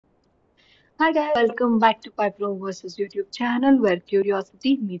Hi guys, welcome back to Pypro versus YouTube channel where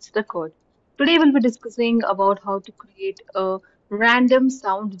curiosity meets the code. Today we'll be discussing about how to create a random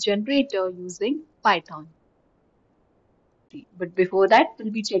sound generator using Python. But before that,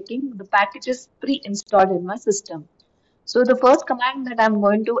 we'll be checking the packages pre-installed in my system. So the first command that I'm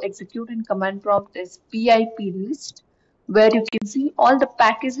going to execute in command prompt is pip list, where you can see all the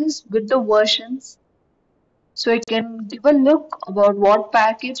packages with the versions. So I can give a look about what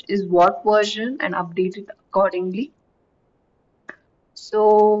package is what version and update it accordingly.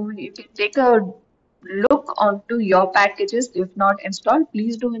 So you can take a look onto your packages. If not installed,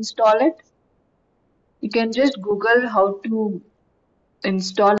 please do install it. You can just Google how to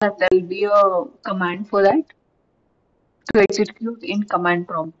install and there will be a command for that to execute in command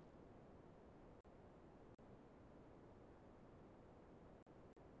prompt.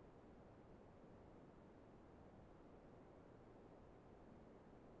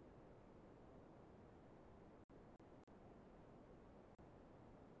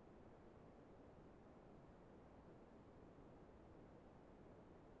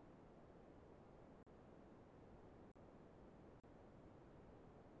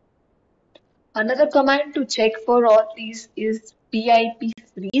 Another command to check for all these is pip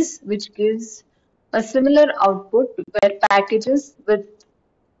freeze, which gives a similar output where packages with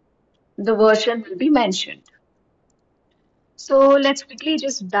the version will be mentioned. So let's quickly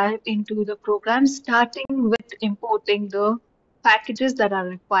just dive into the program, starting with importing the packages that are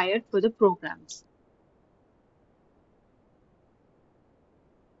required for the programs.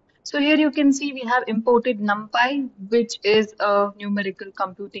 So here you can see we have imported NumPy, which is a numerical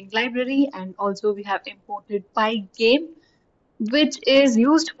computing library, and also we have imported Pygame, which is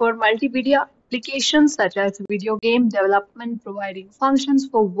used for multimedia applications such as video game development, providing functions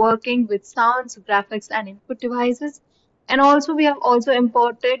for working with sounds, graphics, and input devices. And also we have also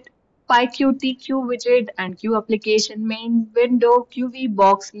imported PyQt Q widget and Q application main window, QV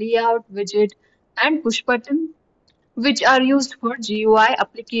box layout widget, and push button, which are used for GUI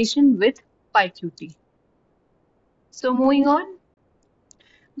application with PyQt. So moving on,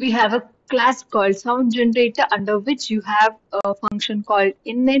 we have a class called sound generator under which you have a function called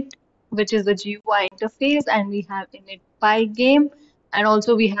init, which is the GUI interface, and we have init pygame, and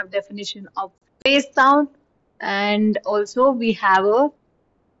also we have definition of face sound, and also we have a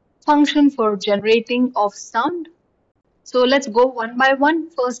function for generating of sound. So let's go one by one.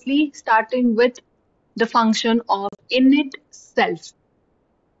 Firstly, starting with the function of init self.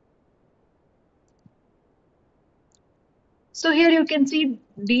 So here you can see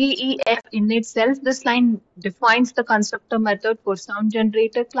DEF in itself. This line defines the constructor method for sound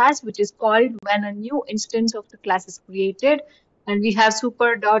generator class, which is called when a new instance of the class is created. And we have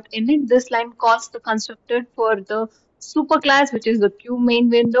super.init. This line calls the constructor for the super class, which is the Q main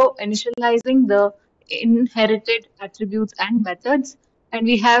window, initializing the inherited attributes and methods. And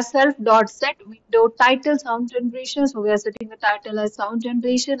we have self.set window title sound generation. So we are setting the title as sound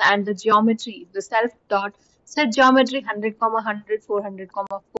generation and the geometry, the self.set geometry 100, 100, 400,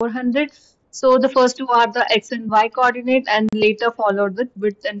 400. So the first two are the x and y coordinate and later followed with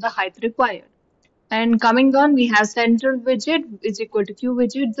width and the height required. And coming down, we have central widget is equal to Q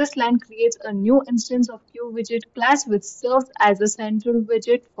widget. This line creates a new instance of Q widget class which serves as a central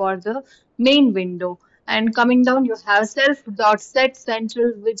widget for the main window. And coming down, you have self.set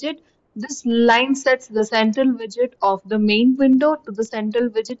central widget. This line sets the central widget of the main window to the central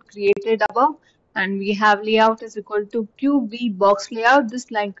widget created above. And we have layout is equal to QB box layout.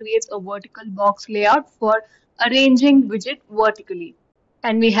 This line creates a vertical box layout for arranging widget vertically.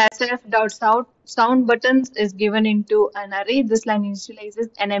 And we have self.sound buttons is given into an array. This line initializes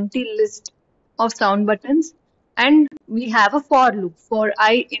an empty list of sound buttons. And we have a for loop for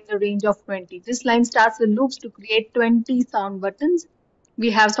I in the range of 20. This line starts the loops to create 20 sound buttons.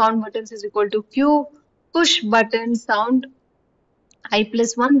 We have sound buttons is equal to Q push button sound I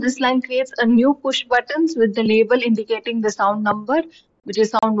plus 1. This line creates a new push buttons with the label indicating the sound number, which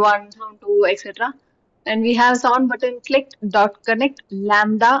is sound 1, sound 2, etc. And we have sound button clicked dot connect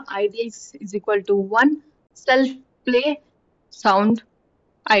lambda idx is equal to 1 self play sound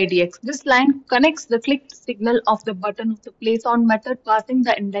idx. This line connects the clicked signal of the button of the play sound method, passing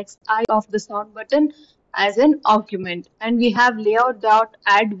the index I of the sound button as an argument. And we have layout dot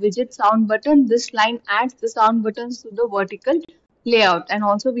add widget sound button. This line adds the sound buttons to the vertical layout. And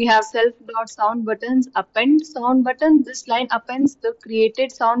also we have self dot sound buttons append sound button. This line appends the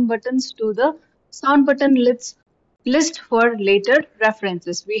created sound buttons to the sound button list for later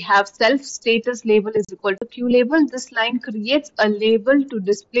references. We have self status label is equal to Q label. This line creates a label to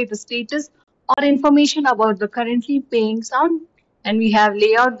display the status or information about the currently paying sound. And we have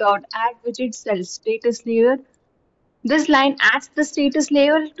layout dot add widget cell status layer. This line adds the status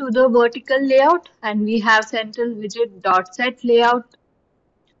layer to the vertical layout, and we have central widget dot set layout.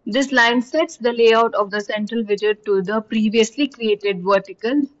 This line sets the layout of the central widget to the previously created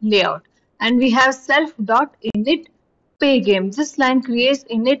vertical layout. And we have self.init Pygame. This line creates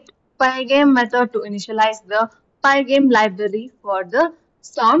init Pygame method to initialize the Pygame library for the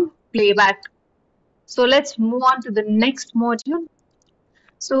sound playback. So let's move on to the next module.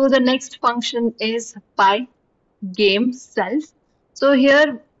 So the next function is Pygame self. So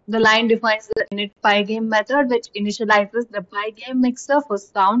here the line defines the init Pygame method which initializes the Pygame mixer for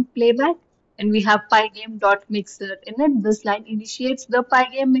sound playback, and we have pygame.mixer init. This line initiates the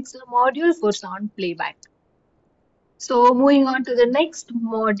Pygame mixer module for sound playback. So moving on to the next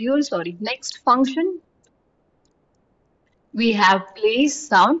function, we have place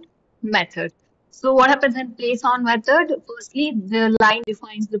sound method. So what happens in place sound method? Firstly, the line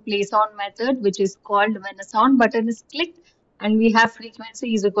defines the place sound method, which is called when a sound button is clicked, and we have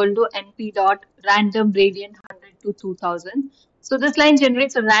frequency is equal to np dot random radian 100 to 2000. So this line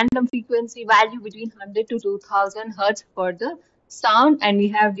generates a random frequency value between 100 to 2000 hertz for the sound, and we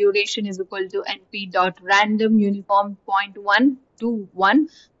have duration is equal to np dot random uniform 0.1 to 1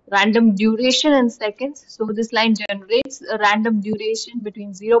 random duration in seconds. So this line generates a random duration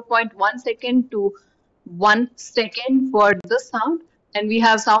between 0.1 second to 1 second for the sound. And we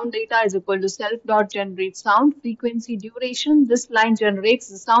have sound data is equal to self dot generate sound frequency duration. This line generates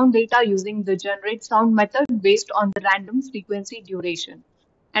the sound data using the generate sound method based on the random frequency duration.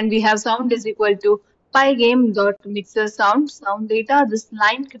 And we have sound is equal to pygame dot mixer sound data. This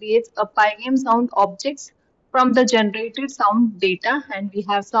line creates a pygame sound objects from the generated sound data, and we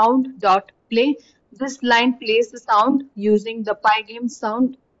have sound dot play. This line plays the sound using the Pygame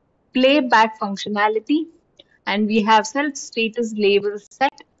sound playback functionality, and we have self status label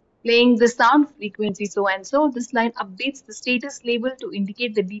set playing the sound frequency so and so. This line updates the status label to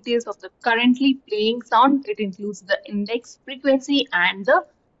indicate the details of the currently playing sound. It includes the index frequency and the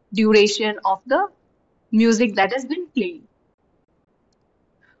duration of the music that has been played.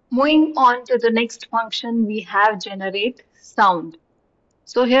 Moving on to the next function, we have generate sound.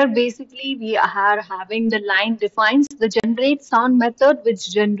 So here basically we are having the line defines the generate sound method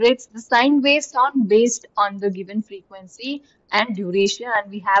which generates the sine wave sound based on the given frequency and duration, and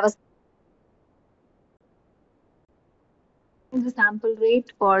we have a the sample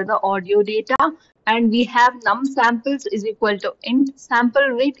rate for the audio data, and we have num samples is equal to int sample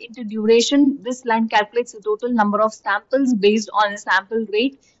rate into duration. This line calculates the total number of samples based on the sample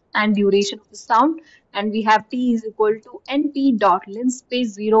rate and duration of the sound, and we have t is equal to np dot linspace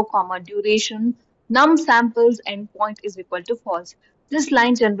 0 comma duration num samples endpoint is equal to false. This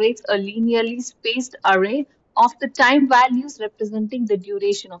line generates a linearly spaced array of the time values representing the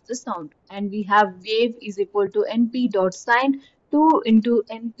duration of the sound, and we have wave is equal to np dot sine 2 into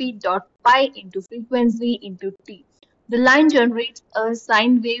np dot pi into frequency into t. The line generates a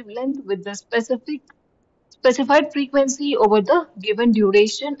sine wavelength with the specified frequency over the given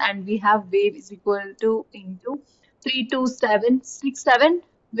duration, and we have wave is equal to into 32767,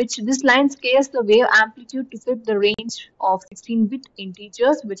 which this line scales the wave amplitude to fit the range of 16-bit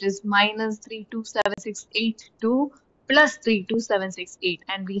integers, which is minus 327682 plus 32768,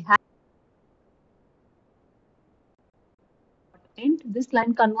 and we have int. This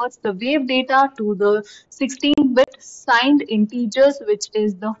line converts the wave data to the 16-bit signed integers, which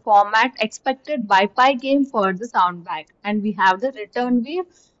is the format expected by Pygame for the sound bag. And we have the return wave.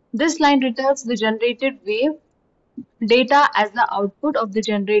 This line returns the generated wave data as the output of the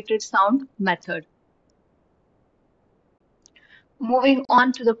generated sound method. Moving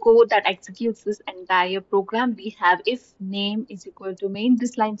on to the code that executes this entire program, we have if name is equal to main.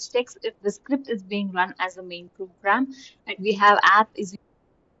 This line checks if the script is being run as a main program, and we have app is.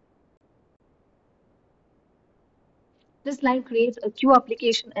 This line creates a queue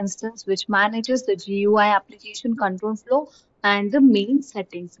application instance which manages the GUI application control flow and the main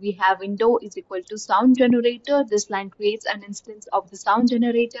settings. We have window is equal to sound generator. This line creates an instance of the sound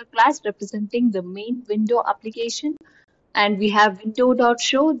generator class representing the main window application. And we have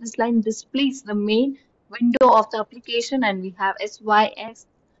window.show. This line displays the main window of the application, and we have sys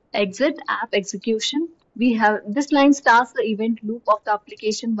exit app execution. We have this line starts the event loop of the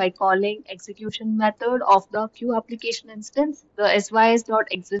application by calling execution method of the queue application instance. The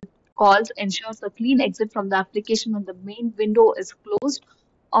sys.exit calls ensures a clean exit from the application when the main window is closed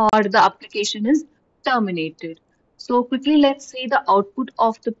or the application is terminated. So quickly let's see the output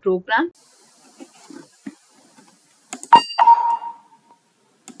of the program.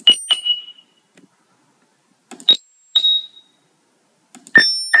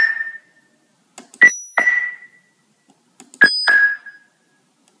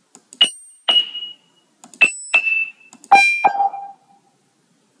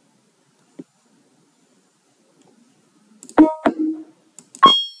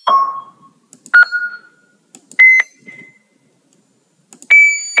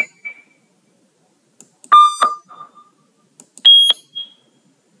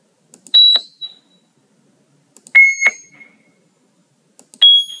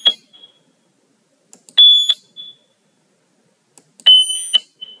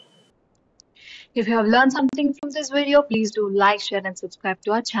 If you have learned something from this video, please do like, share, and subscribe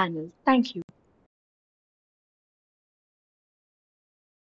to our channel. Thank you.